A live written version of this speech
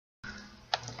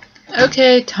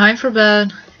Okay, time for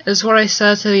bed, is what I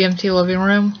said to the empty living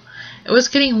room. It was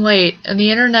getting late, and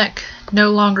the internet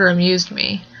no longer amused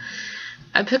me.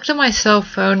 I picked up my cell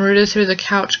phone, rooted through the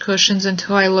couch cushions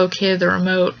until I located the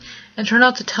remote, and turned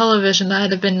off the television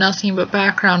that had been nothing but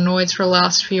background noise for the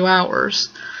last few hours.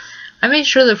 I made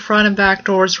sure the front and back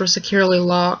doors were securely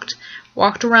locked,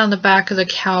 walked around the back of the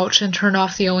couch, and turned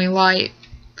off the only light.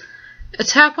 A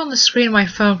tap on the screen of my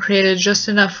phone created just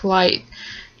enough light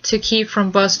to keep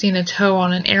from busting a toe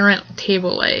on an errant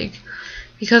table leg.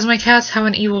 Because my cats have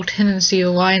an evil tendency to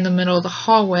lie in the middle of the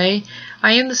hallway,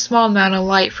 I aimed the small amount of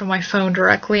light from my phone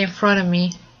directly in front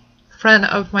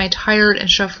of my tired and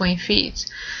shuffling feet.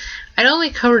 I'd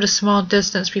only covered a small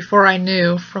distance before I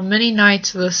knew, from many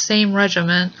nights of the same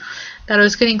regiment, that I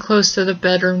was getting close to the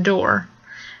bedroom door.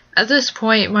 At this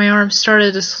point, my arm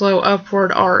started a slow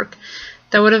upward arc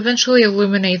that would eventually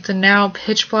illuminate the now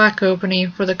pitch-black opening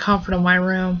for the comfort of my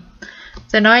room.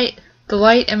 The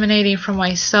light emanating from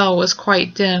my cell was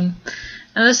quite dim,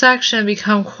 and this action had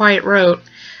become quite rote,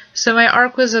 so my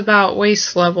arc was about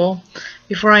waist level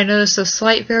before I noticed a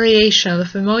slight variation of the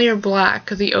familiar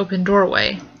black of the open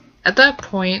doorway. At that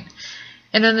point,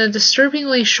 and in a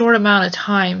disturbingly short amount of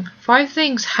time, 5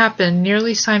 things happened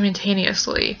nearly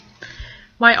simultaneously.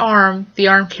 My arm, the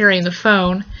arm carrying the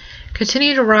phone,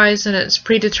 continued to rise in its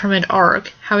predetermined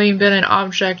arc, having been an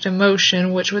object in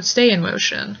motion which would stay in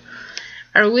motion.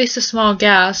 I released a small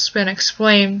gasp and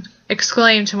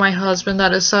exclaimed to my husband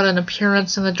that his sudden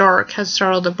appearance in the dark had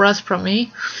startled the breath from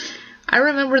me. I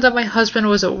remembered that my husband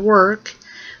was at work.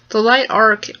 The light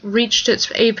arc reached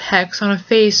its apex on a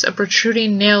face of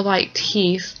protruding nail-like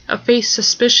teeth, a face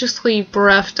suspiciously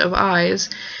bereft of eyes,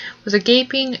 with a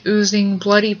gaping, oozing,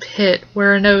 bloody pit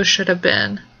where a nose should have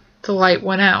been. The light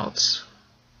went out.